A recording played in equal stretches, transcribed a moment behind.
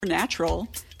Natural,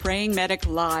 Praying Medic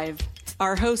Live.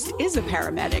 Our host is a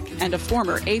paramedic and a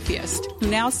former atheist who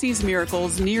now sees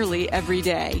miracles nearly every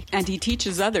day, and he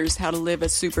teaches others how to live a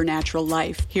supernatural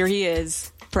life. Here he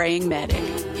is, Praying Medic.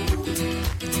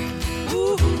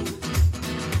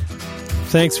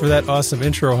 Thanks for that awesome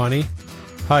intro, honey.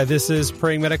 Hi, this is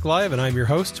Praying Medic Live, and I'm your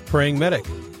host, Praying Medic.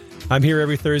 I'm here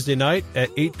every Thursday night at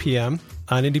 8 p.m.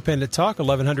 on Independent Talk,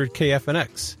 1100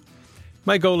 KFNX.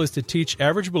 My goal is to teach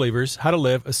average believers how to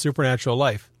live a supernatural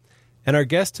life. And our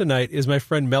guest tonight is my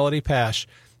friend Melody Pash,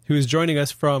 who is joining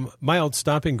us from my old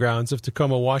stomping grounds of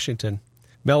Tacoma, Washington.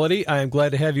 Melody, I am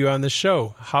glad to have you on the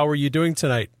show. How are you doing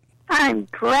tonight? I'm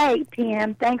great,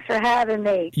 Tim. Thanks for having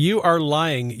me. You are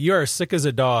lying. You are sick as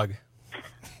a dog.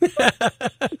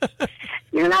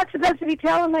 You're not supposed to be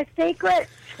telling my secret.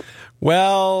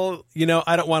 Well,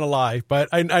 I don't want to lie, but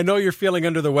I know you're feeling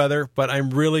under the weather, but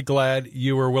I'm really glad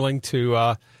you were willing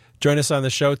to join us on the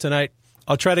show tonight.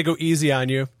 I'll try to go easy on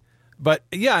you. But,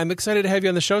 yeah, I'm excited to have you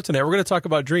on the show tonight. We're going to talk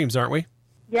about dreams, aren't we?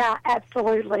 Yeah,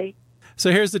 absolutely. So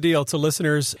here's the deal to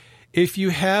listeners. If you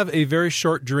have a very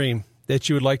short dream that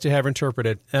you would like to have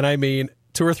interpreted, and I mean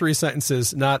 2 or 3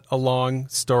 sentences, not a long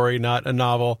story, not a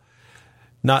novel,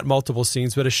 not multiple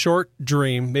scenes, but a short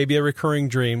dream, maybe a recurring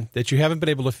dream that you haven't been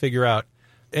able to figure out,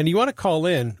 and you want to call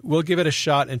in, we'll give it a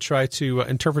shot and try to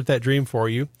interpret that dream for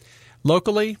you.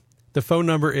 Locally, the phone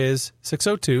number is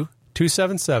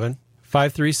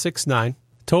 602-277-5369.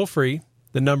 Toll free,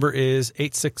 the number is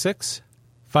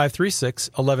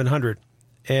 866-536-1100.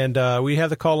 And we have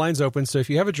the call lines open, so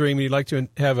if you have a dream and you'd like to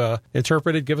have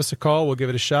interpreted, give us a call. We'll give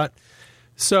it a shot.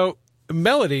 So,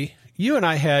 Melody, you and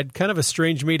I had kind of a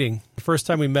strange meeting. The first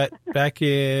time we met back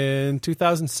in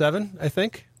 2007, I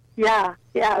think. Yeah,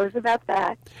 it was about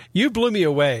that. You blew me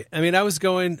away. I mean, I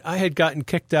had gotten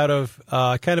kicked out of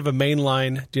kind of a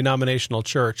mainline denominational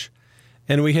church,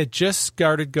 and we had just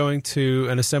started going to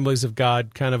an Assemblies of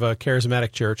God, kind of a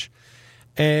charismatic church.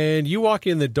 And you walk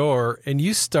in the door, and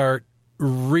you start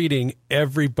reading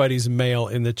everybody's mail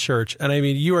in the church. And I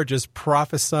mean, you are just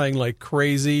prophesying like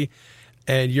crazy.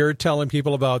 And you're telling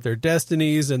people about their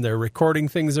destinies and their recording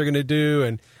things they're going to do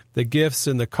and the gifts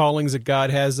and the callings that God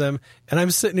has them. And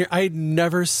I'm sitting here. I had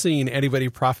never seen anybody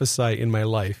prophesy in my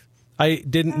life. I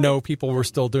didn't know people were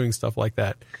still doing stuff like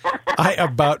that. I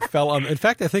about fell on. In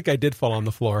fact, I think I did fall on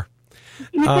the floor.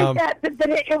 You think that, but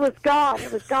it was gone.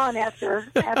 It was gone after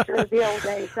the old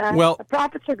days. Well, the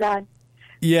prophets are gone.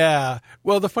 Yeah.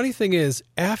 Well, the funny thing is,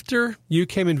 after you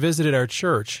came and visited our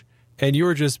church and you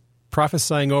were just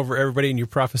prophesying over everybody, and you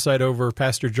prophesied over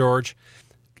Pastor George,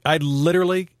 I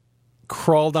literally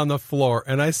crawled on the floor,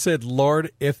 and I said, Lord,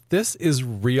 if this is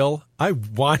real, I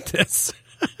want this.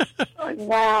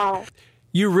 Wow.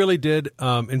 You really did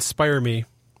inspire me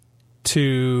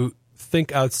to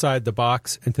think outside the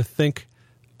box and to think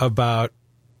about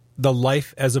the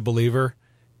life as a believer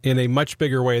in a much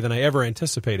bigger way than I ever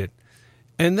anticipated.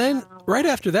 And then right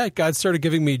after that, God started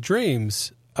giving me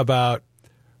dreams about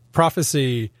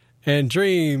prophecy and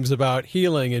dreams about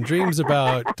healing and dreams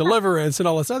about deliverance and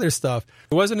all this other stuff.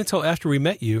 It wasn't until after we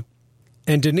met you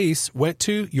and Denise went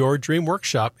to your dream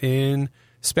workshop in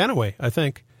Spanaway, I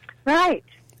think. Right.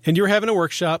 And you were having a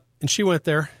workshop, and she went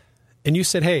there, and you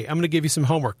said, hey, I'm going to give you some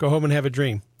homework. Go home and have a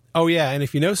dream. Oh, yeah, and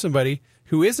if you know somebody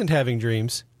who isn't having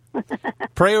dreams,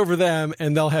 pray over them,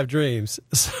 and they'll have dreams.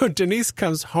 So Denise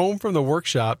comes home from the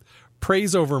workshop,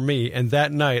 prays over me, and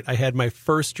that night I had my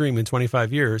first dream in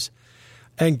 25 years.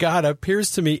 And God appears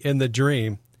to me in the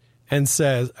dream and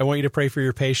says, I want you to pray for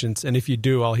your patients, and if you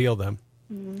do, I'll heal them.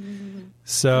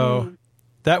 So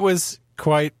that was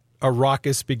quite a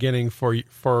raucous beginning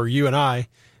for you and I.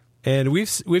 And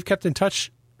we've kept in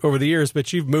touch over the years,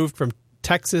 but you've moved from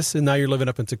Texas, and now you're living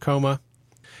up in Tacoma.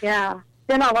 Yeah,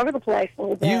 been all over the place a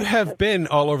little bit. You have been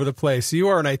all over the place. You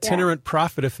are an itinerant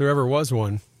prophet if there ever was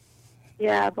one.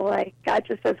 Yeah, boy. God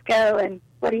just says go, and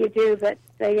what do you do but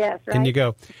say yes, right? And you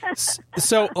go.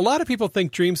 So a lot of people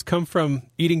think dreams come from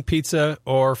eating pizza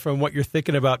or from what you're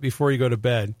thinking about before you go to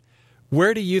bed.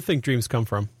 Where do you think dreams come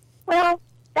from? Well,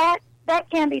 that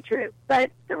can be true,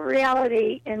 but the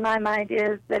reality in my mind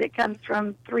is that it comes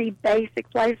from 3 basic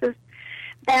places.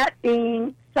 That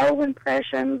being soul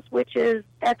impressions,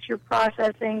 that's your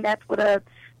processing. That's what a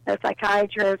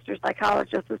psychiatrist or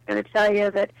psychologist is going to tell you,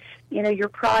 that you're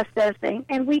processing,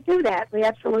 and we do that. We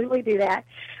absolutely do that.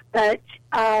 But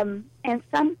and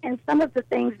some of the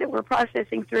things that we're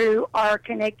processing through are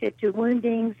connected to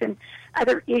woundings and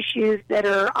other issues that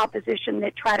are opposition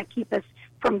that try to keep us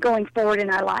from going forward in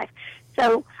our life.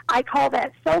 So I call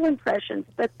that soul impressions,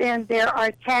 but then there are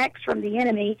attacks from the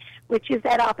enemy, which is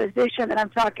that opposition that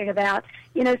I'm talking about.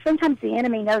 Sometimes the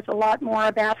enemy knows a lot more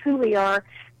about who we are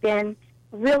than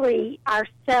really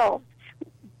ourselves.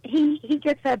 He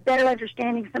gets a better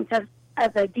understanding sometimes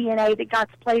of the DNA that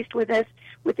God's placed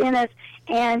within us,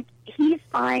 and he's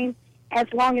fine as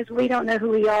long as we don't know who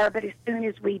we are. But as soon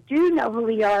as we do know who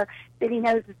we are, then he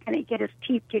knows it's going to get his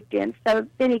teeth kicked in. So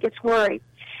then he gets worried.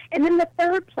 And then the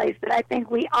third place that I think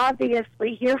we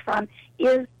obviously hear from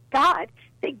is God.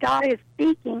 That God is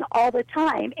speaking all the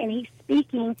time, and he's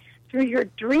speaking through your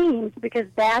dreams, because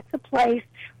that's a place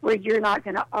where you're not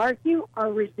going to argue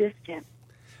or resist him.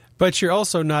 But you're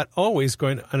also not always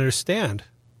going to understand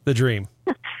the dream.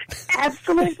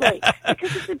 Absolutely.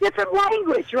 Because it's a different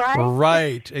language, right?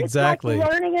 Right, exactly. It's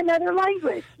like learning another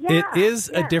language. Yeah, it is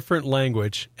a different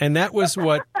language. And that was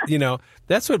what,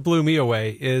 that's what blew me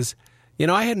away is,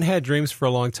 I hadn't had dreams for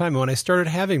a long time. And when I started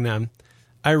having them,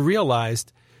 I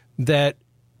realized that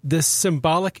this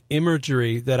symbolic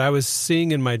imagery that I was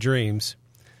seeing in my dreams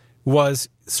was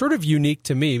sort of unique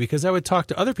to me, because I would talk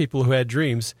to other people who had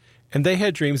dreams, and they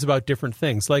had dreams about different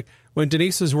things. Like when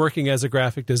Denise was working as a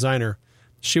graphic designer,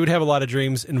 she would have a lot of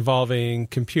dreams involving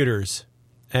computers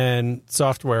and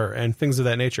software and things of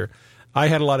that nature. I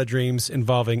had a lot of dreams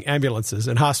involving ambulances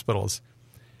and hospitals.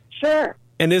 Sure.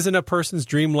 And isn't a person's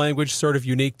dream language sort of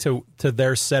unique to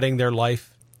their setting, their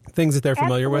life, things that they're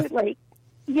familiar with? Absolutely.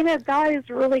 God is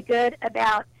really good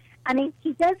about,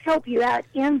 he does help you out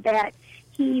in that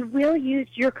he will use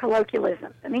your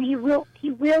colloquialisms. He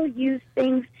will use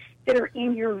things that are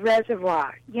in your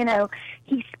reservoir.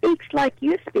 He speaks like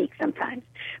you speak sometimes.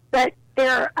 But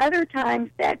there are other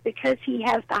times that because he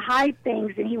has to hide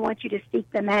things and he wants you to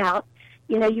seek them out,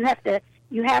 you have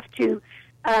to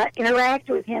interact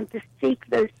with him to seek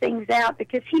those things out,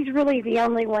 because he's really the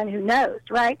only one who knows,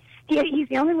 right? He's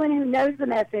the only one who knows the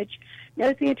message,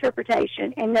 knows the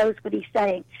interpretation, and knows what he's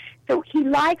saying. So he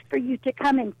likes for you to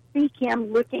come and seek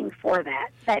him looking for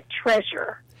that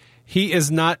treasure. He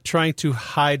is not trying to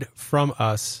hide from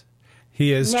us.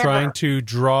 He is trying to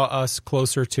draw us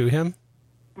closer to him.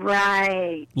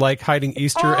 Right. Like hiding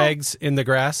Easter eggs in the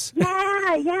grass.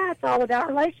 Yeah, it's all about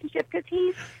relationship, because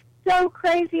he's so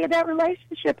crazy about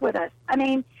relationship with us.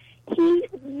 He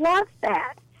loves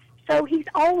that. So he's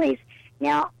always...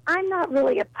 Now, I'm not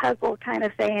really a puzzle kind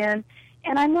of fan,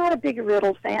 and I'm not a big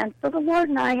riddle fan, so the Lord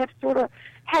and I have sort of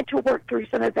had to work through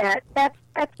some of that.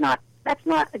 That's not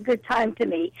a good time to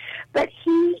me. But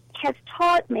he has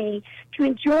taught me to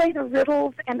enjoy the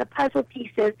riddles and the puzzle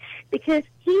pieces, because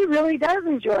he really does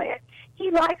enjoy it. He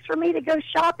likes for me to go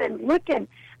shopping, looking,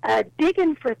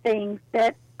 digging for things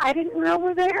that I didn't know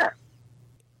were there.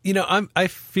 I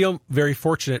feel very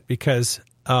fortunate because,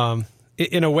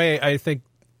 in a way, I think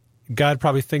God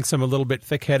probably thinks I'm a little bit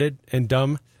thick-headed and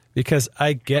dumb, because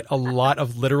I get a lot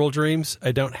of literal dreams.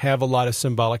 I don't have a lot of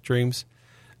symbolic dreams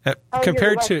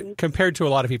compared to a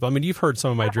lot of people. You've heard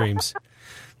some of my dreams,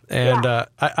 and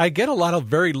I get a lot of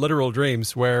very literal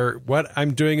dreams where what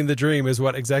I'm doing in the dream is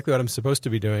exactly what I'm supposed to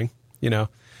be doing.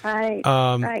 Right.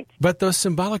 Right. But those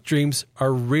symbolic dreams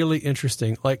are really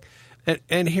interesting.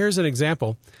 And here's an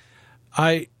example.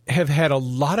 I have had a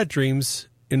lot of dreams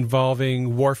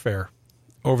involving warfare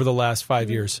over the last 5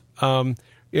 years.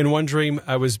 In one dream,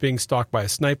 I was being stalked by a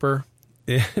sniper.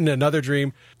 In another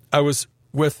dream, I was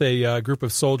with a group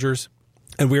of soldiers,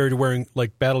 and we were wearing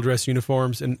battle dress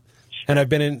uniforms. And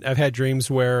I've had dreams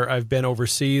where I've been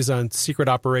overseas on secret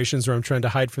operations where I'm trying to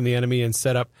hide from the enemy and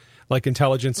set up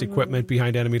intelligence equipment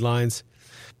behind enemy lines.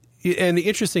 And the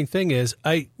interesting thing is,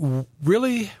 I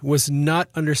really was not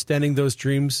understanding those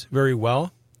dreams very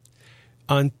well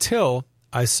until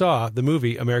I saw the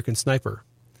movie American Sniper.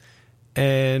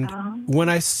 And when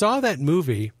I saw that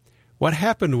movie, what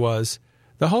happened was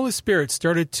the Holy Spirit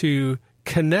started to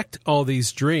connect all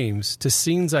these dreams to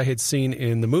scenes I had seen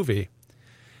in the movie.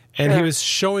 And he was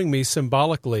showing me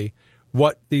symbolically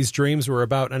what these dreams were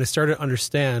about. And I started to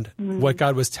understand what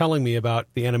God was telling me about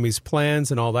the enemy's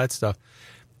plans and all that stuff.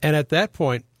 And at that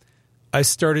point,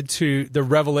 the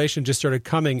revelation just started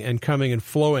coming and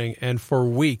flowing. And for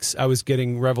weeks, I was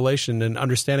getting revelation and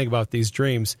understanding about these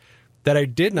dreams that I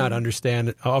did not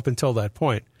understand up until that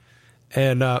point.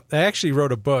 And I actually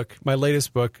wrote a book. My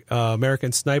latest book,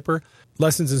 American Sniper,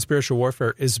 Lessons in Spiritual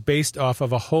Warfare, is based off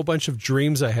of a whole bunch of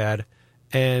dreams I had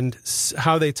and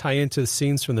how they tie into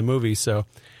scenes from the movie. So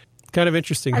kind of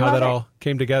interesting how that all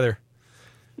came together.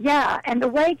 Yeah, and the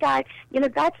way God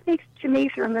speaks to me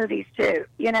through movies too.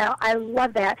 I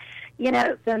love that.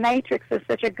 The Matrix is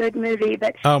such a good movie,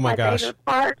 but my favorite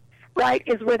part, right,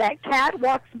 is where that cat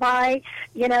walks by,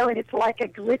 and it's like a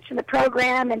glitch in the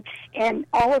program, and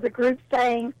all of the groups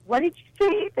saying, "What did you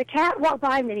see?" The cat walked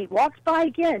by, and then he walks by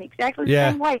again, exactly the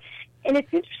same way. And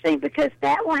it's interesting because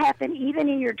that will happen even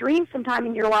in your dreams sometime,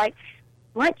 and you're like,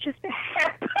 what just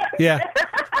happened? Yeah.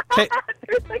 Hey,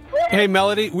 Like, what? hey,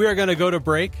 Melody, we are going to go to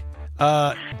break.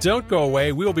 Don't go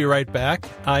away. We will be right back.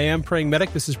 I am Praying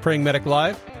Medic. This is Praying Medic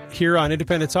Live here on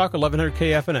Independent Talk, 1100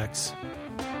 KFNX.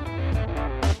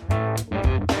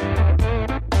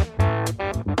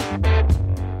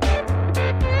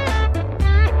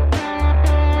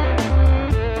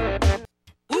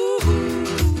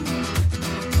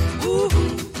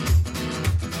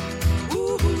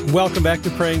 Welcome back to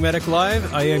Praying Medic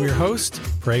Live. I am your host,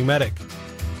 Praying Medic.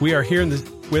 We are here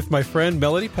with my friend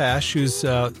Melody Pash, who's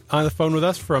on the phone with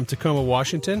us from Tacoma,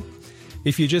 Washington.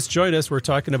 If you just joined us, we're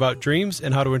talking about dreams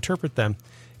and how to interpret them.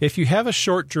 If you have a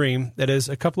short dream that is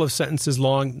a couple of sentences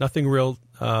long, nothing real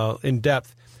in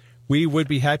depth, we would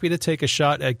be happy to take a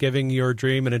shot at giving your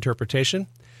dream an interpretation.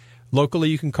 Locally,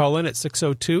 you can call in at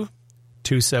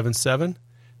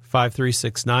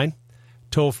 602-277-5369.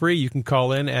 Toll free, you can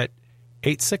call in at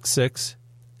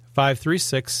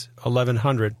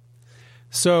 866-536-1100.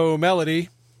 So, Melody,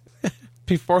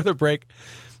 before the break,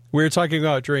 we were talking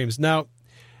about dreams. Now,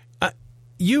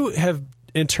 you have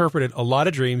interpreted a lot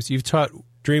of dreams. You've taught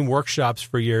dream workshops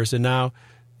for years, and now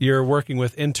you're working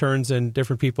with interns and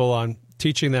different people on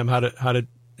teaching them how to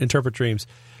interpret dreams.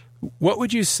 What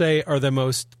would you say are the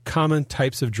most common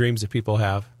types of dreams that people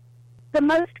have?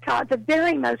 The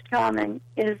very most common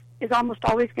is almost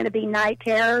always going to be night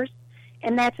terrors,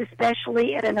 and that's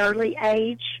especially at an early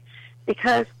age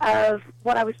because of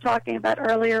what I was talking about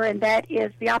earlier, and that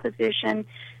is the opposition.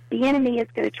 The enemy is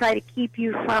going to try to keep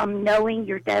you from knowing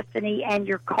your destiny and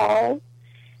your call.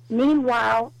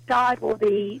 Meanwhile, God will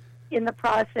be in the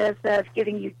process of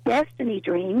giving you destiny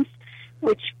dreams,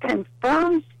 which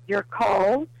confirms your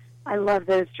call. I love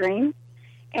those dreams.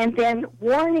 And then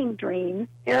warning dreams.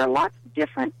 There are lots of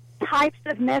different types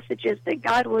of messages that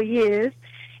God will use.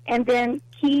 And then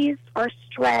keys or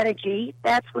strategy.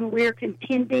 That's when we're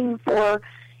contending for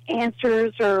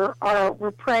answers or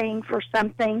we're praying for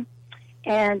something.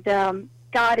 And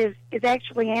God is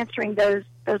actually answering those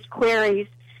queries.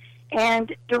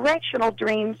 And directional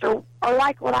dreams are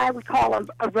like what I would call a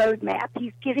roadmap.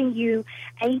 He's giving you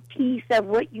a piece of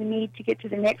what you need to get to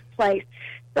the next place.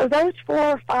 So those 4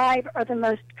 or 5 are the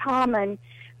most common,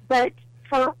 but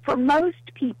for most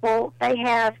people, they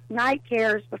have night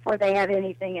terrors before they have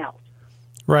anything else.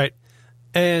 Right.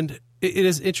 And it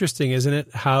is interesting, isn't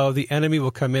it, how the enemy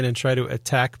will come in and try to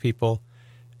attack people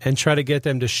and try to get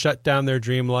them to shut down their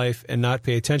dream life and not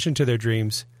pay attention to their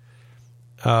dreams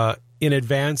in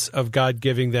advance of God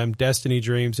giving them destiny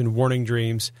dreams and warning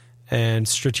dreams and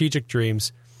strategic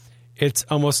dreams. It's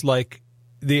almost like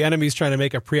the enemy's trying to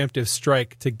make a preemptive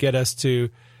strike to get us to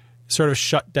sort of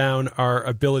shut down our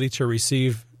ability to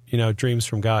receive, dreams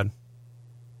from God.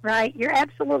 Right. You're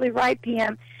absolutely right,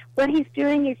 PM. What he's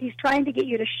doing is he's trying to get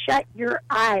you to shut your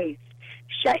eyes,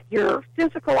 shut your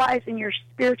physical eyes and your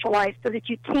spiritual eyes so that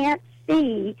you can't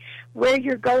see where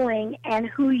you're going and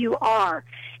who you are.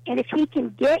 And if he can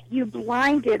get you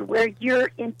blinded where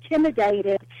you're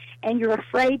intimidated and you're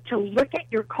afraid to look at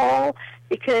your call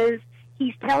because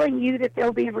he's telling you that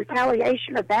there'll be a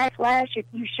retaliation or backlash if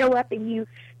you show up and you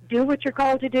do what you're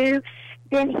called to do,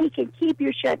 then he can keep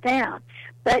you shut down.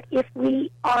 But if we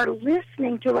are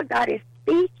listening to what God is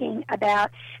speaking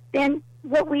about, then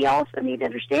what we also need to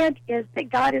understand is that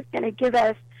God is going to give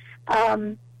us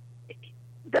the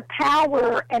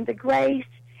power and the grace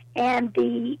and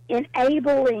the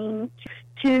enabling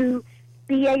to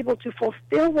be able to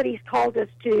fulfill what he's called us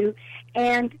to.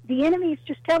 And the enemy is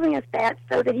just telling us that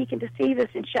so that he can deceive us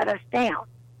and shut us down.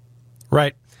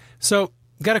 Right. So,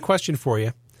 got a question for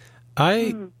you.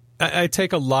 I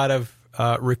take a lot of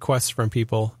requests from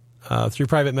people through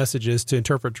private messages to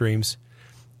interpret dreams.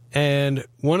 And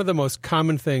one of the most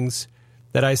common things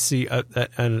that I see,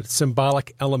 a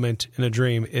symbolic element in a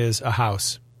dream, is a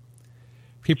house.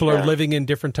 People are living in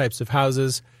different types of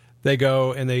houses. They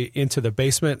go into the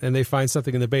basement and they find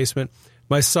something in the basement.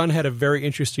 My son had a very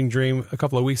interesting dream a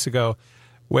couple of weeks ago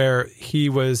where he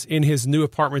was in his new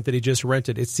apartment that he just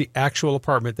rented. It's the actual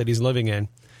apartment that he's living in.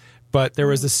 But there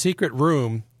was a secret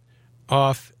room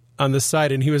off on the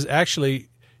side, and he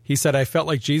said, I felt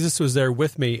like Jesus was there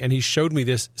with me, and he showed me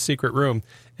this secret room,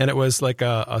 and it was like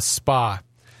a spa.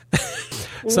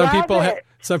 Some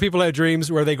people have dreams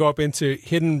where they go up into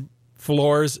hidden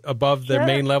floors above the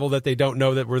main level that they don't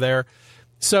know that were there.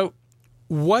 So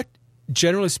what,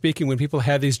 generally speaking, when people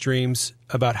have these dreams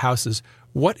about houses,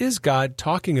 what is God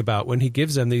talking about when he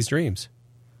gives them these dreams?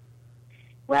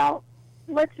 Well,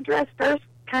 let's address first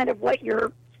kind of what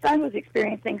you're son was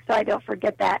experiencing, so I don't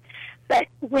forget that. But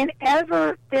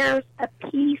whenever there's a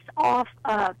piece off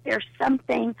of, there's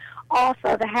something off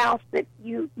of the house that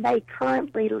you may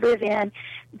currently live in,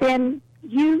 then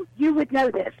you would know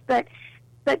this. But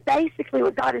basically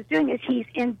what God is doing is he's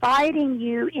inviting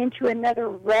you into another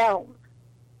realm,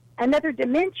 another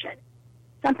dimension,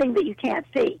 something that you can't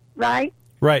see, right?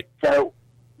 Right. So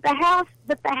the house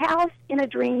in a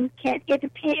dream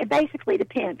it basically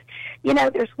depends. You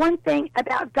know, there's one thing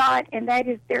about God, and that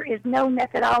is there is no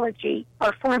methodology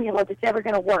or formula that's ever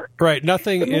going to work. Right.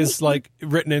 Nothing is like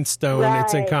written in stone. Right,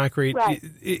 it's in concrete. right.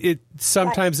 It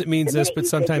sometimes Right. it means The this, minute but you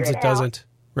sometimes figure it it out- doesn't.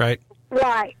 Right.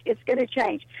 Right. It's going to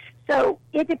change. So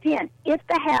it depends. If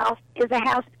the house is a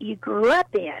house you grew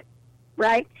up in,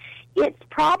 right, it's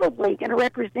probably going to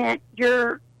represent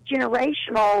your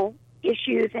generational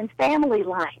issues and family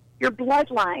line, your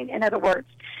bloodline, in other words.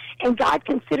 And God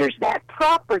considers that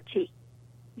property.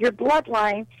 Your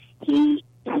bloodline, he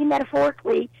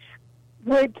metaphorically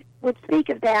would speak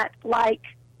of that like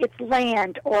it's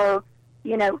land, or,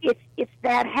 you know, it's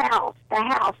that house, the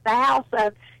house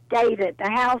of David,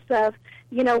 the house of,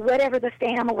 you know, whatever the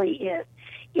family is.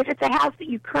 If it's a house that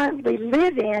you currently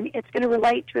live in, it's going to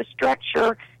relate to a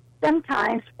structure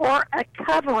sometimes, or a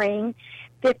covering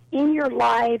that's in your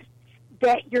lives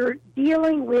that you're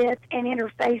dealing with and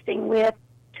interfacing with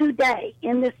today,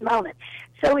 in this moment.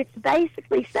 So it's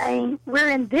basically saying,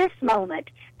 we're in this moment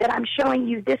that I'm showing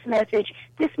you this message.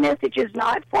 This message is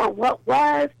not for what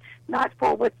was, not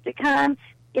for what's to come.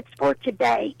 It's for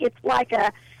today. It's like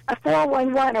a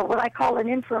 411, or what I call an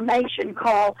information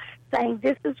call, saying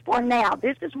this is for now.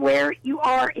 This is where you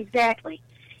are exactly.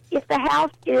 If the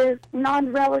house is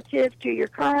non-relative to your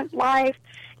current life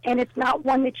and it's not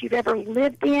one that you've ever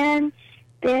lived in,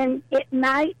 then it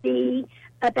might be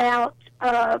about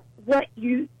what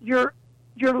your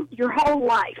whole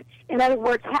life. In other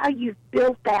words, how you've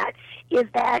built that. Is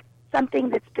that something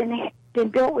that's been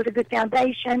built with a good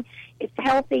foundation? It's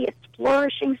healthy, it's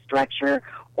flourishing structure,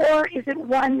 or is it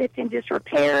one that's in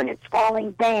disrepair and it's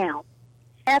falling down?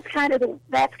 That's kind of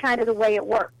the way it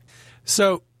works.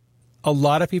 So a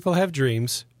lot of people have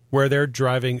dreams where they're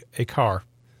driving a car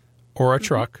or a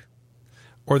truck,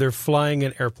 or they're flying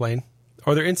an airplane,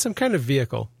 or they're in some kind of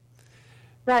vehicle.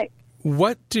 Right.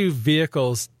 What do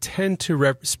vehicles tend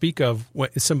to speak of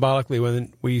symbolically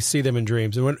when we see them in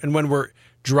dreams, and when we're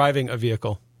driving a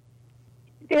vehicle?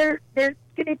 They're going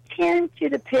to tend to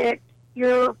depict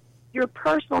your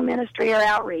personal ministry or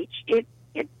outreach. It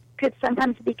could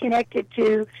sometimes be connected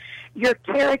to your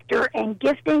character and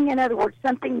gifting. In other words,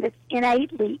 something that's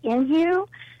innately in you.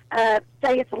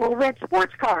 Say it's a little red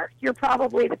sports car. You're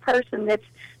probably the person that's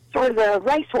sort of the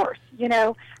racehorse, you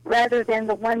know, rather than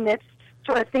the one that's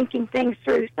sort of thinking things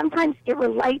through. Sometimes it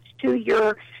relates to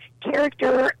your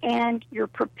character and your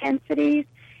propensities,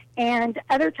 and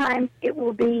other times it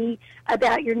will be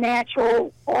about your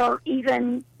natural, or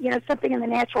even, you know, something in the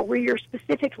natural where you're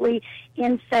specifically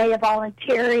in, say, a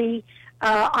voluntary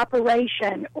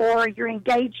operation, or you're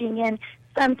engaging in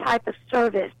some type of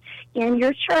service in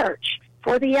your church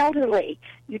for the elderly.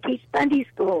 You teach Sunday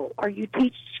school, or you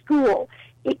teach school.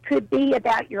 It could be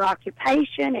about your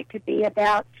occupation. It could be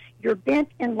about your bent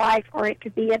in life, or it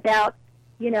could be about,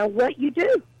 you know, what you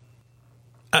do.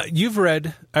 You've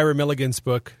read Ira Milligan's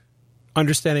book,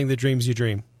 Understanding the Dreams You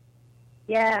Dream.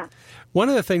 Yeah. One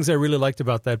of the things I really liked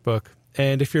about that book,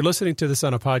 and if you're listening to this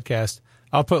on a podcast,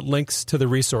 I'll put links to the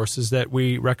resources that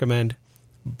we recommend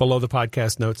below the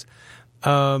podcast notes.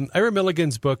 Ira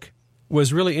Milligan's book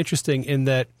was really interesting in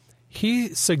that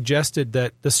he suggested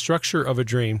that the structure of a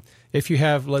dream, if you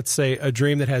have, let's say, a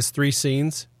dream that has 3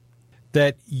 scenes,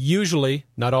 that usually,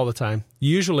 not all the time,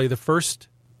 usually the first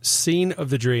scene of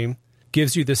the dream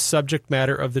gives you the subject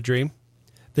matter of the dream,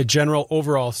 the general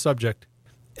overall subject,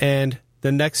 and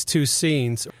the next 2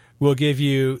 scenes will give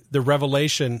you the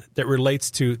revelation that relates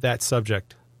to that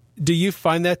subject. Do you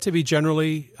find that to be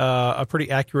generally a pretty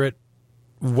accurate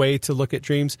way to look at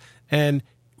dreams? And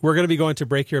we're going to be going to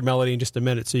break here, Melody, in just a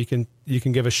minute, so you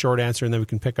can give a short answer, and then we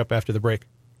can pick up after the break.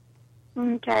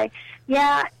 Okay.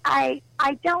 Yeah, I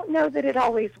don't know that it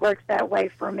always works that way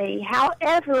for me.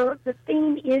 However, the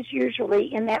theme is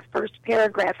usually in that first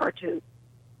paragraph or 2.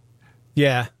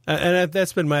 Yeah, and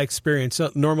that's been my experience.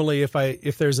 So normally, if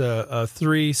there's a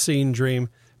 3-scene dream,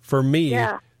 for me,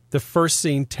 the first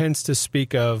scene tends to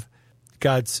speak of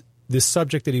the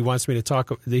subject that he wants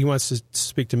to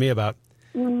speak to me about.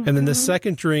 Mm-hmm. And then the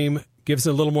second dream gives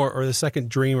a little more, or the second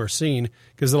dream or scene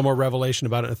gives a little more revelation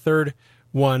about it. A third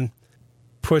one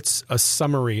puts a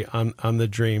summary on the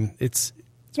dream.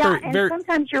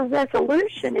 sometimes your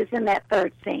resolution is in that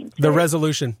third scene, too. The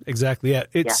resolution, exactly. Yeah,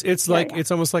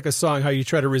 it's almost like a song. How you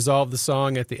try to resolve the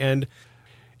song at the end.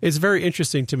 It's very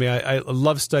interesting to me. I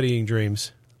love studying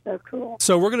dreams. So cool.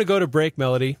 So we're going to go to break,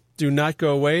 Melody. Do not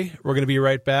go away. We're going to be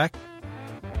right back.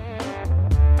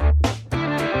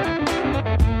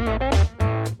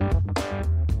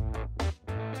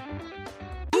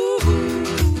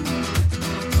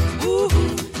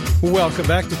 Welcome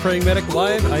back to Praying Medic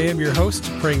Live. I am your host,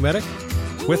 Praying Medic,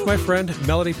 with my friend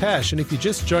Melody Pash. And if you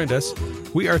just joined us,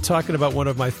 we are talking about one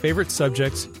of my favorite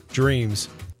subjects, dreams.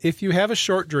 If you have a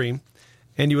short dream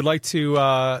and you would like to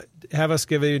have us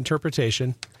give an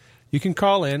interpretation, you can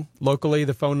call in. Locally,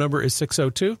 the phone number is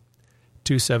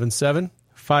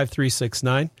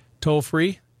 602-277-5369. Toll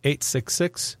free,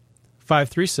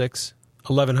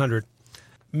 866-536-1100.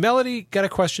 Melody, got a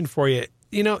question for you.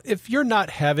 You know, if you're not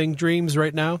having dreams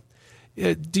right now,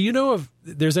 do you know if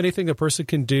there's anything a person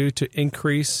can do to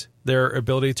increase their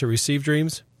ability to receive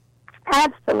dreams?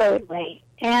 Absolutely.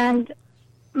 And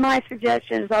my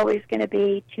suggestion is always going to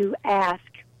be to ask.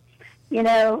 You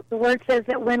know, the word says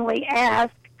that when we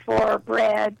ask for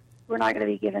bread, we're not going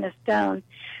to be given a stone.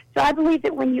 So I believe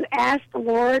that when you ask the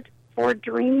Lord for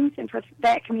dreams and for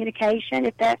that communication,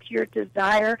 if that's your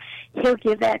desire, He'll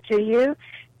give that to you.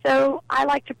 So I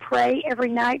like to pray every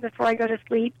night before I go to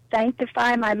sleep,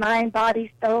 sanctify my mind,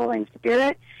 body, soul, and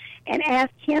spirit, and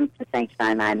ask Him to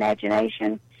sanctify my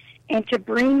imagination and to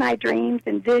bring my dreams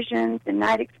and visions and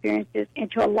night experiences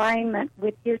into alignment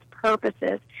with His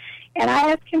purposes. And I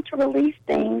ask Him to release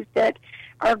things that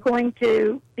are going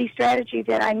to be strategy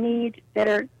that I need that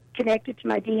are connected to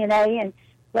my DNA and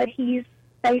what He's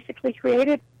basically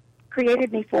created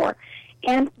me for.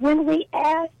 And when we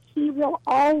ask, He will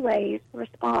always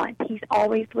respond. He's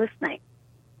always listening.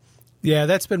 Yeah,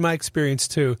 that's been my experience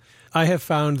too. I have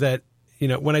found that, you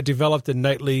know, when I developed a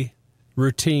nightly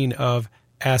routine of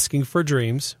asking for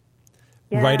dreams,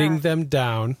 writing them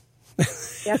down,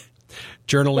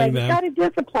 journaling them. You got to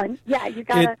discipline. Yeah, you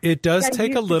got to. It does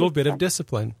take a little bit of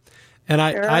discipline. And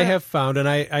I have found, and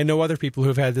I know other people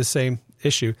who've had the same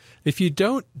issue, if you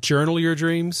don't journal your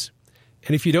dreams,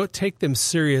 and if you don't take them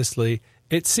seriously,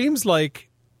 it seems like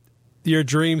your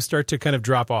dreams start to kind of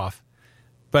drop off.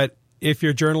 But if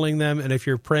you're journaling them, and if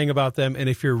you're praying about them, and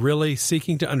if you're really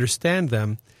seeking to understand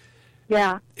them,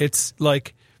 it's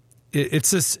like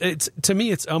it's to me,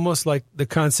 it's almost like the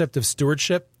concept of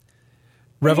stewardship.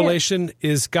 Revelation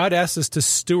is God asks us to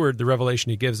steward the revelation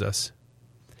He gives us.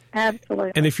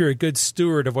 Absolutely. And if you're a good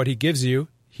steward of what He gives you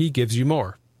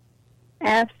more.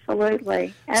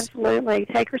 Absolutely. Absolutely.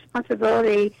 Take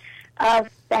responsibility of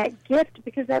that gift,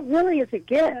 because that really is a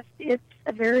gift. It's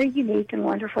a very unique and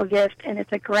wonderful gift, and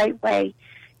it's a great way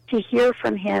to hear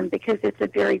from Him, because it's a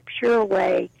very pure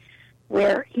way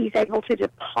where He's able to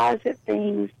deposit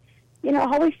things. You know,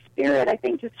 Holy Spirit, I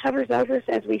think, just hovers over us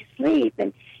as we sleep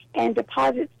and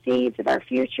deposits seeds of our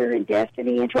future and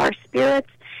destiny into our spirits.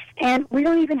 And we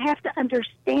don't even have to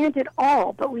understand it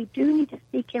all, but we do need to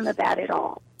seek Him about it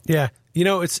all. Yeah. You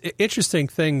know, it's an interesting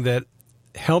thing that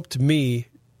helped me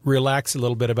relax a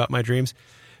little bit about my dreams,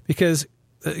 because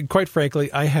quite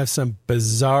frankly, I have some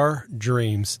bizarre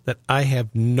dreams that I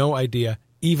have no idea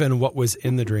even what was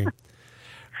in the dream.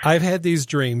 I've had these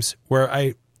dreams where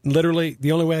I literally,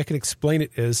 the only way I can explain it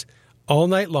is all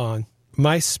night long,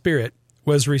 my spirit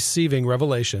was receiving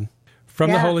revelation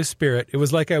from the Holy Spirit. It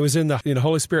was like I was in the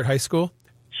Holy Spirit High School.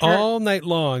 Sure. All night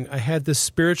long, I had the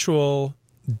spiritual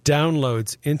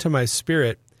downloads into my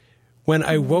spirit. When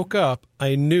I woke up,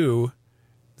 I knew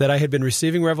that I had been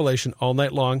receiving revelation all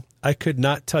night long. I could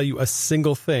not tell you a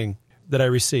single thing that I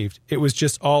received. It was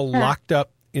just all locked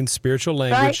up in spiritual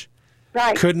language.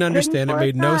 Right. Couldn't understand it,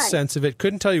 made no sense of it,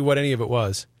 couldn't tell you what any of it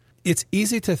was. It's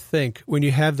easy to think when you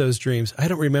have those dreams, I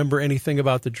don't remember anything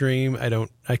about the dream.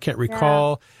 I can't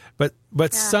recall.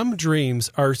 But some dreams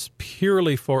are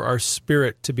purely for our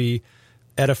spirit to be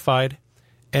edified,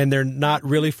 and they're not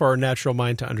really for our natural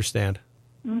mind to understand.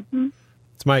 Mm-hmm.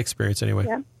 It's my experience anyway.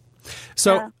 Yeah.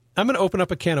 So I'm going to open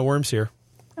up a can of worms here.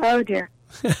 Oh, dear.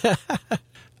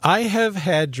 I have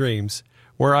had dreams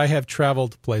where I have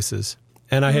traveled places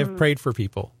and I have prayed for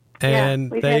people,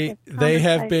 and they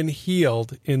have been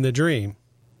healed in the dream.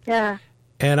 Yeah.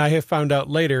 And I have found out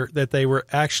later that they were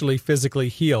actually physically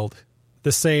healed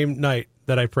the same night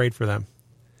that I prayed for them.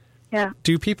 Yeah.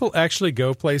 Do people actually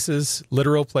go places,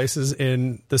 literal places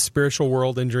in the spiritual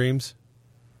world in dreams?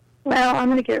 Well, I'm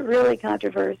going to get really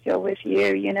controversial with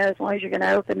you. You know, as long as you're going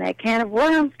to open that can of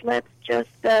worms, let's just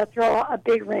throw a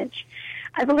big wrench.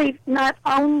 I believe not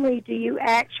only do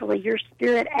your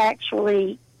spirit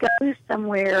actually go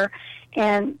somewhere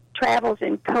and travels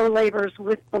and co-labors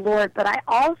with the Lord, but I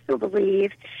also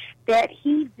believe that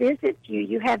he visits you.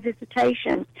 You have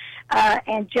visitations,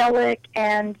 angelic,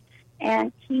 and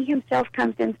he himself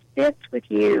comes and sits with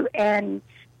you and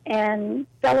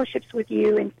fellowships with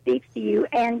you and speaks to you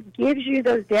and gives you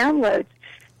those downloads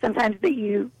sometimes that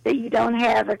you don't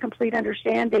have a complete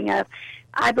understanding of.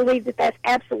 I believe that that's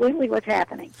absolutely what's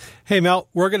happening. Hey, Mel,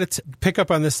 we're going to pick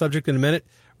up on this subject in a minute.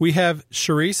 We have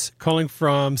Charisse calling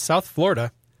from South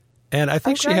Florida, and I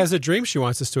think she has a dream she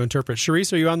wants us to interpret.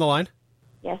 Charisse, are you on the line?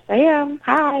 Yes, I am.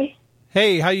 Hi.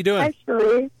 Hey, how you doing? Hi,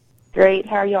 Charisse. Great.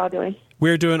 How are y'all doing?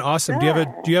 We're doing awesome. Do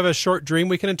you have a short dream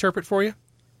we can interpret for you?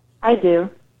 I do.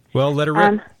 Well, let her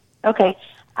rip. Okay.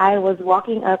 I was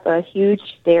walking up a huge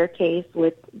staircase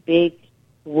with big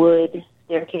wood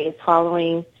staircase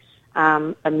following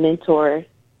a mentor,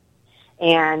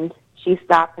 and she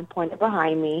stopped and pointed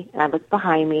behind me, and I looked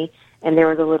behind me, and there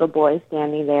was a little boy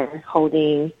standing there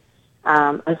holding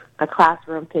a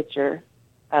classroom picture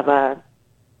of a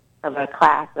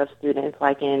class of students,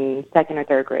 like in 2nd or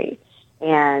 3rd grade.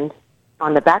 And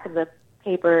on the back of the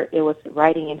paper, it was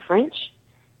writing in French,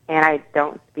 and I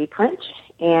don't speak French.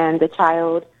 And the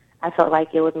child, I felt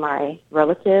like it was my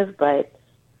relative,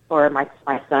 or my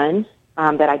son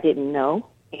that I didn't know.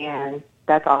 And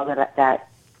that's all that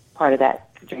part of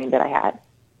that dream that I had.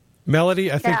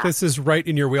 Melody, I think this is right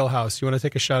in your wheelhouse. You want to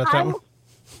take a shot at that one?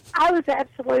 I was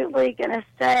absolutely going to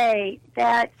say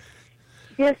that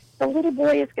the little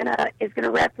boy is going to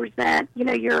represent.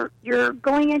 You're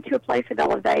going into a place of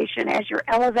elevation as you're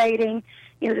elevating.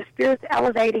 The Spirit's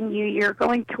elevating you. You're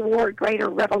going toward greater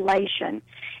revelation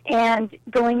and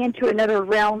going into another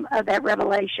realm of that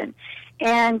revelation.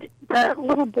 And the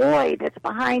little boy that's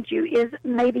behind you is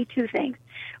maybe two things.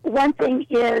 One thing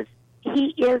is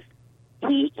he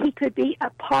could be a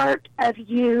part of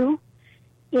you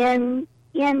in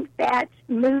that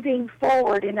moving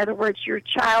forward. In other words, your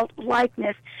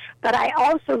childlikeness. But I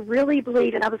also really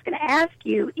believe, and I was going to ask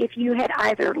you if you had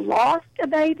either lost a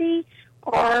baby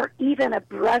or even a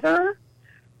brother,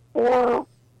 or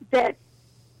that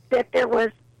there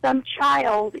was some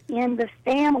child in the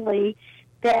family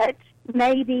that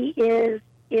maybe is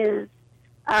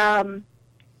on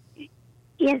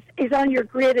your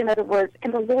grid, in other words,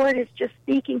 and the Lord is just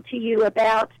speaking to you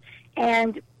about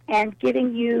and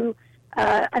giving you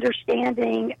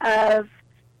understanding of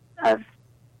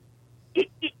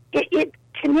it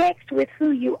connects with who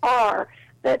you are,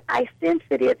 but I sense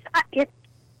that it's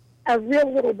a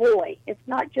real little boy. It's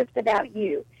not just about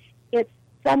you. It's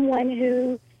someone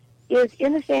who is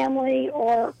in the family.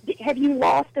 Or have you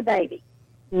lost a baby?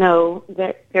 No,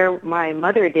 my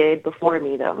mother did before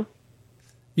me, though.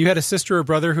 You had a sister or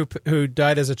brother who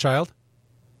died as a child?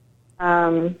 As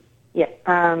an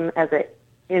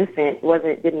infant,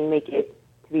 didn't make it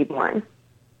to be born.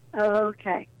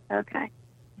 Okay.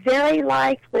 Very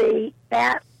likely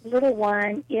that little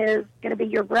one is going to be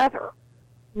your brother.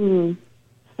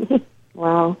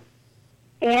 Wow.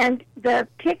 And the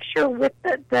picture with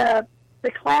the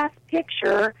class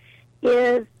picture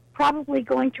is probably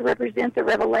going to represent the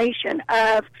revelation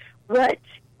of what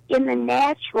in the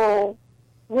natural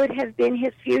would have been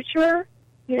his future,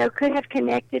 could have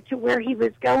connected to where he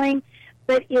was going,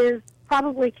 but is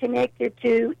probably connected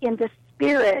to, in the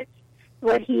spirit,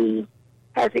 what he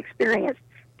has experienced.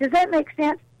 Does that make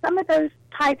sense? Some of those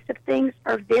types of things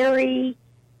are very,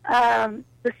 the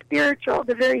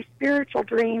very spiritual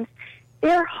dreams,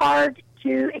 they're hard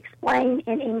to explain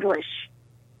in English.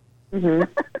 Mm-hmm.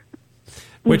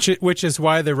 Which is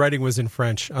why the writing was in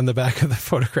French on the back of the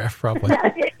photograph, probably.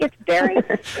 Yeah,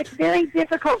 it's very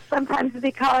difficult sometimes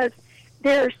because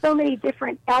there are so many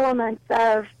different elements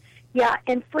of,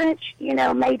 in French,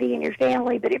 maybe in your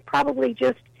family, but it probably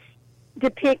just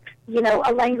depicts,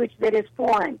 a language that is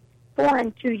foreign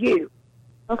to you.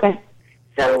 Okay.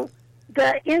 So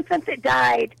the infant that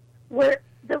died, was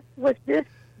this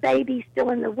baby still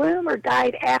in the womb or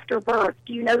died after birth?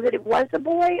 Do you know that it was a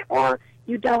boy, or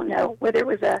you don't know whether it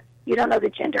was you don't know the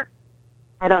gender?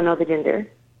 I don't know the gender.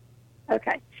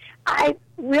 Okay. I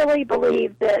really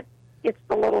believe that it's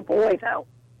the little boy, though.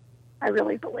 I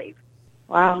really believe.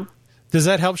 Wow. Does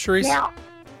that help, Charisse? Now,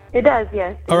 it does,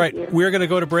 yes. All right, Thank you. we're going to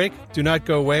go to break. Do not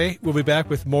go away. We'll be back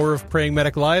with more of Praying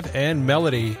Medic Live and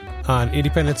Melody on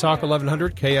Independent Talk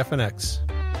 1100 KFNX.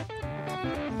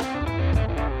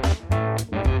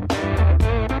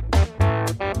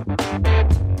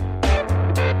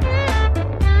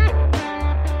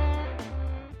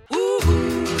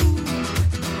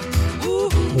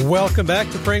 Welcome back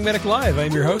to Praying Medic Live.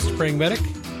 I'm your host, Praying Medic,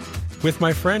 with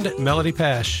my friend Melody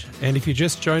Pash. And if you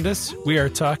just joined us, we are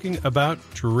talking about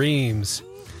dreams.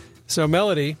 So,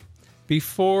 Melody,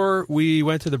 before we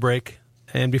went to the break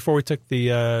and before we took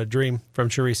the dream from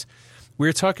Charisse, we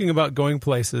were talking about going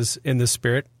places in the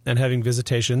Spirit and having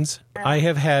visitations. I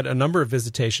have had a number of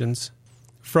visitations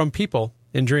from people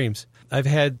in dreams. I've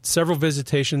had several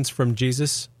visitations from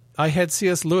Jesus. I had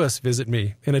C.S. Lewis visit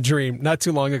me in a dream not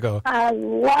too long ago. I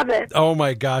love it. Oh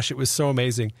my gosh, it was so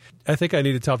amazing. I think I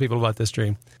need to tell people about this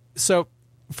dream. So,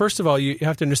 first of all, you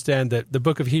have to understand that the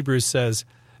book of Hebrews says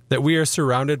that we are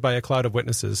surrounded by a cloud of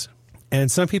witnesses. And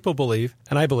some people believe,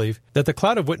 and I believe, that the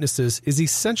cloud of witnesses is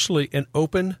essentially an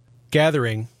open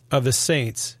gathering of the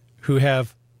saints who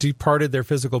have departed their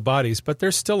physical bodies, but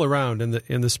they're still around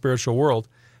in the spiritual world,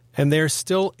 and they're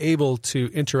still able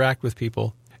to interact with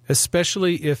people,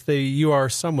 especially if you are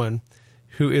someone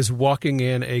who is walking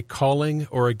in a calling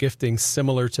or a gifting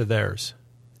similar to theirs.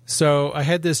 So I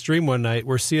had this dream one night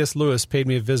where C.S. Lewis paid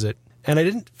me a visit, and I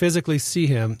didn't physically see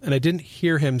him, and I didn't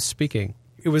hear him speaking.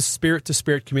 It was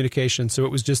spirit-to-spirit communication, so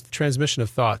it was just transmission of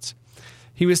thoughts.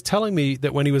 He was telling me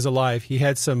that when he was alive, he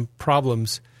had some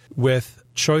problems with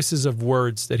choices of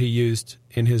words that he used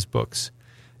in his books.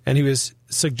 And he was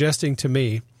suggesting to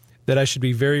me that I should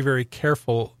be very, very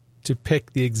careful to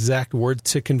pick the exact word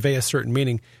to convey a certain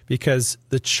meaning, because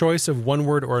the choice of one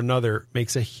word or another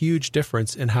makes a huge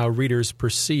difference in how readers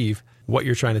perceive what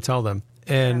you're trying to tell them.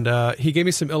 And he gave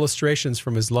me some illustrations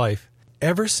from his life.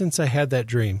 Ever since I had that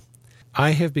dream,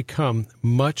 I have become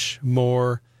much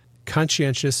more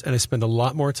conscientious, and I spend a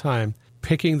lot more time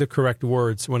picking the correct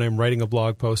words when I'm writing a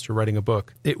blog post or writing a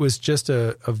book. It was just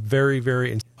a very,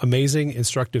 very amazing,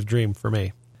 instructive dream for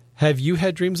me. Have you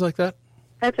had dreams like that?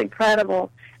 That's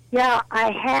incredible. Yeah,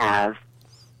 I have.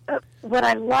 What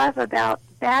I love about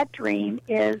that dream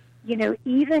is,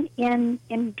 even in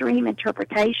dream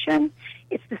interpretation,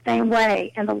 it's the same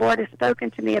way. And the Lord has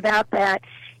spoken to me about that.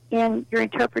 In your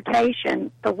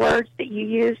interpretation, the words that you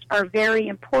used are very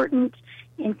important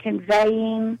in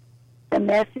conveying the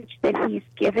message that he's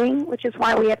giving, which is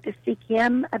why we have to seek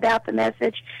him about the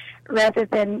message rather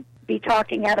than be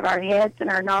talking out of our heads and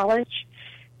our knowledge.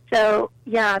 So,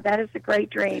 yeah, that is a great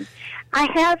dream.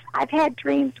 I've had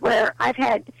dreams where I've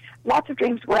had lots of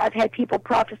dreams where I've had people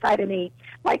prophesy to me,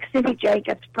 like Cindy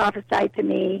Jacobs prophesied to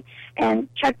me,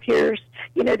 and Chuck Pierce.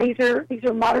 These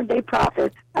are modern day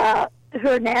prophets who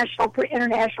are international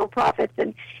prophets,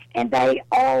 and they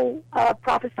all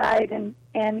prophesied,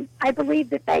 and I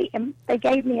believe that they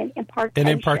gave me an impartation.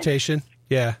 An impartation,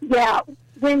 yeah. Yeah.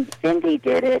 When Cindy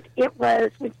did it, when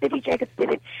Cindy Jacobs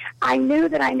did it, I knew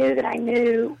that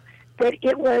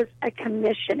it was a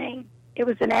commissioning. It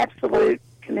was an absolute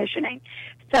commissioning.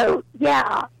 So,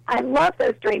 yeah, I love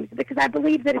those dreams because I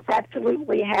believe that it's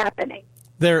absolutely happening.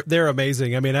 They're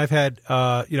amazing. I mean, I've had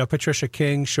Patricia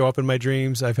King show up in my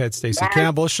dreams. I've had Stacey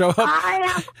Campbell show up. I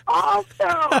have also.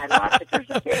 I love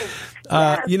Patricia King.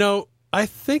 Yes. I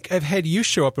think I've had you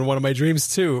show up in one of my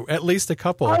dreams too, at least a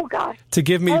couple. Oh gosh! To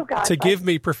give me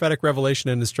prophetic revelation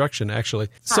and instruction, actually.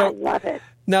 So, I love it.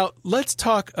 Now let's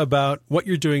talk about what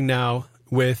you're doing now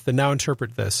with the Now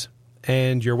Interpret This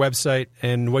and your website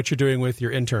and what you're doing with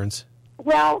your interns.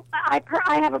 Well, I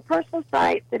have a personal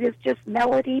site that is just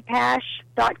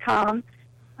melodypash.com.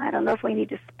 I don't know if we need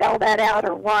to spell that out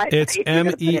or what. It's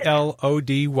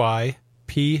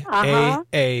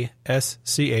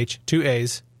MELODYPAASCH, 2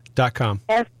 A's.com.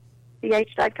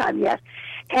 SCH.com, yes.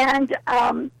 And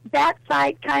that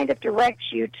site kind of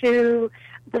directs you to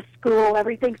the school.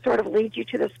 Everything sort of leads you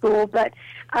to the school. But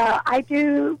I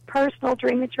do personal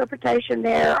dream interpretation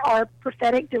there, or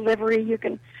prophetic delivery. You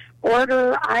can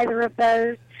order either of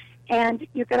those, and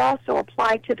you can also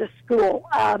apply to the school.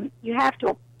 You have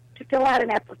to fill out an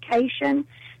application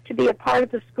to be a part of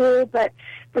the school, but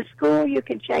the school you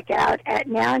can check out at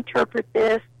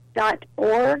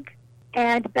nowinterpretthis.org.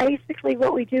 And basically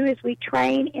what we do is we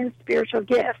train in spiritual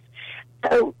gifts.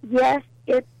 So, yes,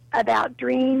 it's about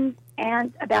dreams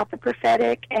and about the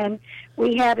prophetic, and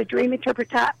we have a dream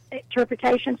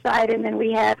interpretation side, and then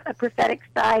we have a prophetic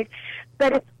side.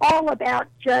 But it's all about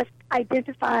just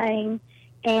identifying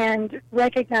and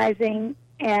recognizing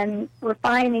and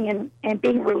refining and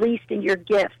being released in your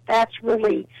gifts. That's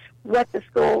really what the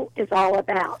school is all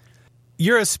about.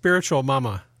 You're a spiritual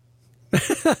mama.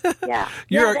 Yeah.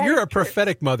 You're a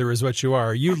prophetic mother is what you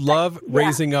are. You love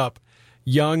raising up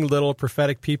young little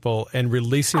prophetic people and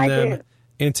releasing them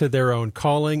into their own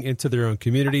calling, into their own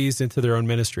communities, into their own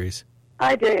ministries.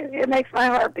 I do. It makes my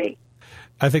heart beat.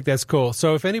 I think that's cool.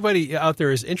 So if anybody out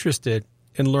there is interested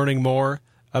in learning more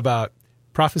about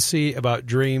prophecy, about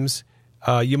dreams,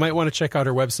 you might want to check out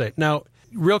her website. Now,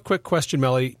 real quick question,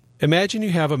 Melly. Imagine you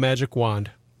have a magic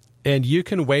wand, and you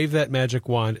can wave that magic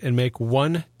wand and make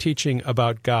one teaching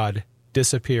about God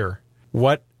disappear.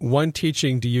 What one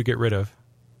teaching do you get rid of?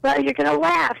 Well, you're going to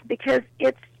laugh because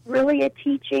it's really a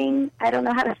teaching. I don't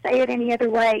know how to say it any other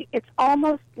way. It's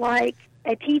almost like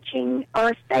a teaching or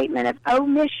a statement of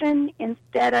omission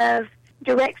instead of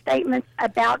direct statements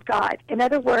about God. In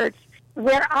other words,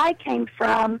 where I came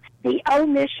from, the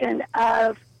omission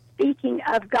of speaking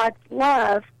of God's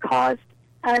love caused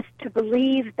us to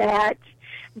believe that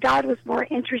God was more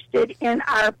interested in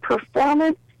our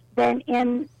performance than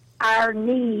in our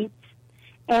needs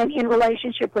and in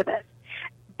relationship with us.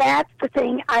 That's the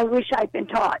thing I wish I'd been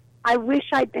taught. I wish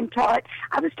I'd been taught.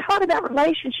 I was taught about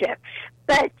relationship,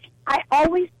 but I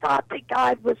always thought that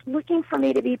God was looking for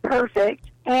me to be perfect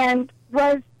and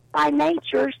was by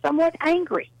nature somewhat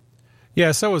angry.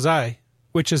 Yeah, so was I,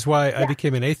 which is why I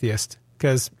became an atheist,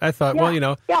 because I thought,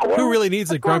 who really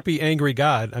needs a grumpy, angry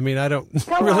God? I mean, I don't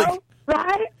really...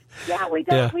 Right? Yeah, we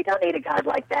don't need a God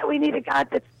like that. We need a God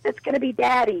that's going to be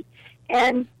daddy.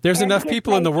 And there's enough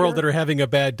people in the world that are having a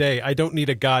bad day. I don't need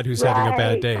a God who's having a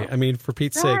bad day. I mean, for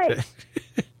Pete's sake.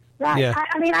 Right. Yeah.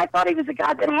 I thought he was a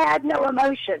God that had no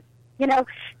emotion. You know,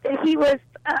 that he was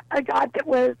a God that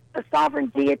was a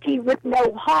sovereign deity with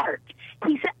no heart.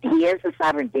 He is a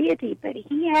sovereign deity, but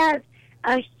he has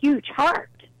a huge heart.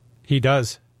 He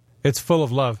does. It's full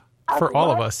of love for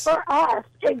all of us. For us,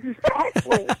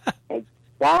 exactly.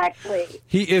 Exactly.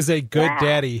 He is a good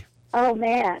daddy. Oh,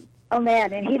 man.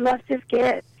 And he loves his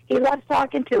kids. He loves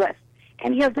talking to us,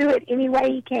 and he'll do it any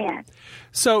way he can.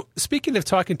 So, speaking of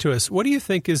talking to us, what do you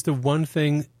think is the one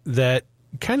thing that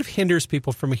kind of hinders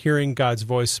people from hearing God's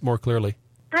voice more clearly?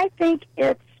 I think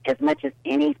it's, as much as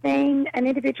anything, an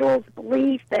individual's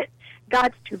belief that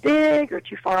God's too big or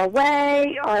too far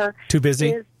away or too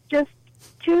busy. Is just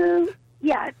too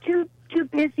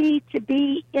busy to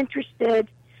be interested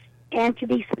and to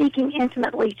be speaking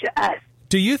intimately to us.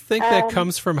 Do you think that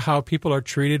comes from how people are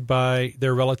treated by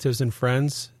their relatives and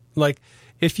friends? Like,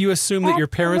 if you assume that your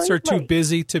parents are too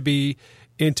busy to be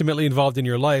intimately involved in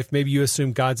your life, maybe you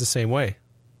assume God's the same way.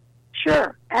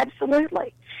 Sure,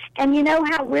 absolutely. And you know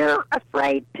how we're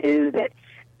afraid, too, that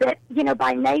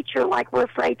by nature, like we're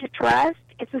afraid to trust?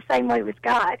 It's the same way with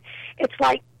God. It's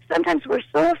like sometimes we're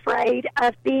so afraid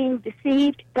of being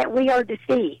deceived that we are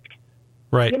deceived.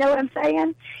 Right. You know what I'm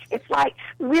saying? It's like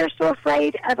we're so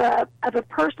afraid of a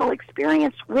personal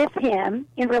experience with him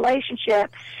in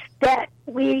relationship that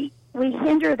we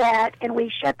hinder that and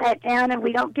we shut that down and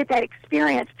we don't get that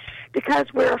experience because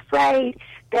we're afraid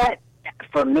that,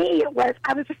 for me,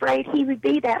 I was afraid he would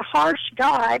be that harsh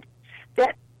God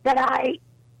that I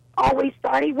always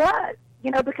thought he was,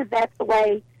 because that's the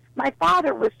way my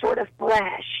father was, sort of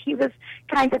brash. He was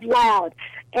kind of loud.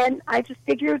 And I just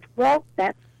figured, well,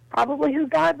 that's probably who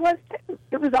God was, too.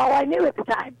 It was all I knew at the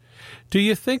time. Do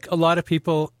you think a lot of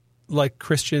people, like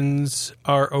Christians,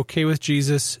 are okay with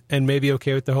Jesus and maybe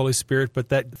okay with the Holy Spirit, but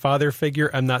that father figure,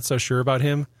 I'm not so sure about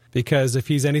him? Because if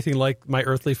he's anything like my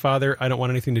earthly father, I don't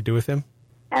want anything to do with him?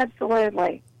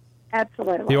 Absolutely.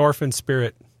 The orphan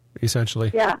spirit,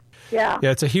 essentially. Yeah. Yeah,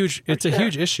 it's a huge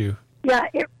issue. Yeah,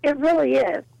 it really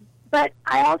is. But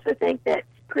I also think that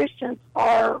Christians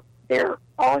they're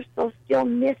also still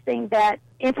missing that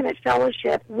intimate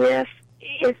fellowship with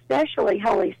especially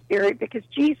Holy Spirit, because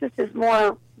Jesus is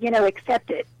more,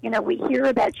 accepted. We hear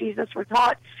about Jesus, we're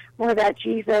taught more about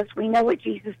Jesus, we know what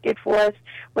Jesus did for us,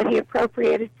 what he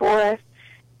appropriated for us,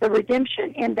 the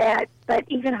redemption in that, but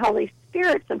even Holy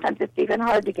Spirit, sometimes it's even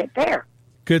hard to get there.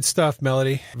 Good stuff,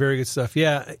 Melody. Very good stuff.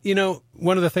 Yeah,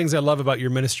 one of the things I love about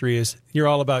your ministry is you're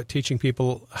all about teaching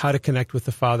people how to connect with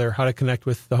the Father, how to connect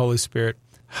with the Holy Spirit,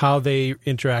 how they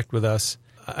interact with us.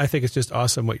 I think it's just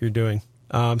awesome what you're doing.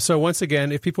 So once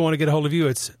again, if people want to get a hold of you,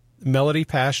 it's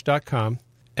melodypasch.com,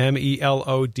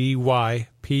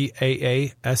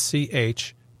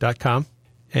 MELODYPAASCH.com,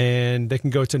 and they can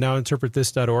go to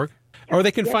nowinterpretthis.org, or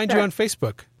they can find you on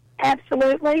Facebook.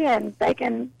 Absolutely, and they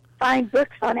can find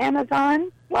books on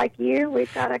Amazon, like you.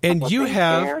 We've got a couple and you of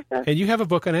have there, so. And you have a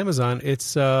book on Amazon.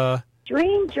 It's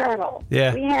Dream Journal.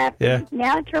 Yeah. We have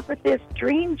Now Interpret This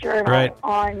Dream Journal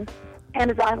on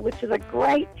Amazon, which is a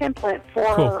great template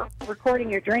for recording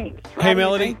your dreams. Hey,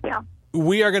 Melody,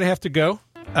 we are going to have to go.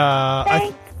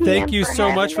 Thank you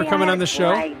so much for coming on the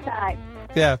show. Great time.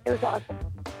 Yeah. It was awesome.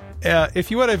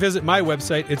 If you want to visit my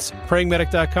website, it's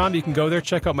prayingmedic.com. You can go there,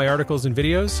 check out my articles and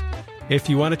videos. If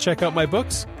you want to check out my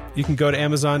books, you can go to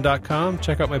amazon.com,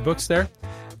 check out my books there.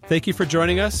 Thank you for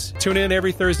joining us. Tune in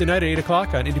every Thursday night at 8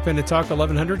 o'clock on Independent Talk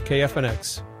 1100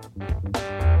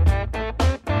 KFNX.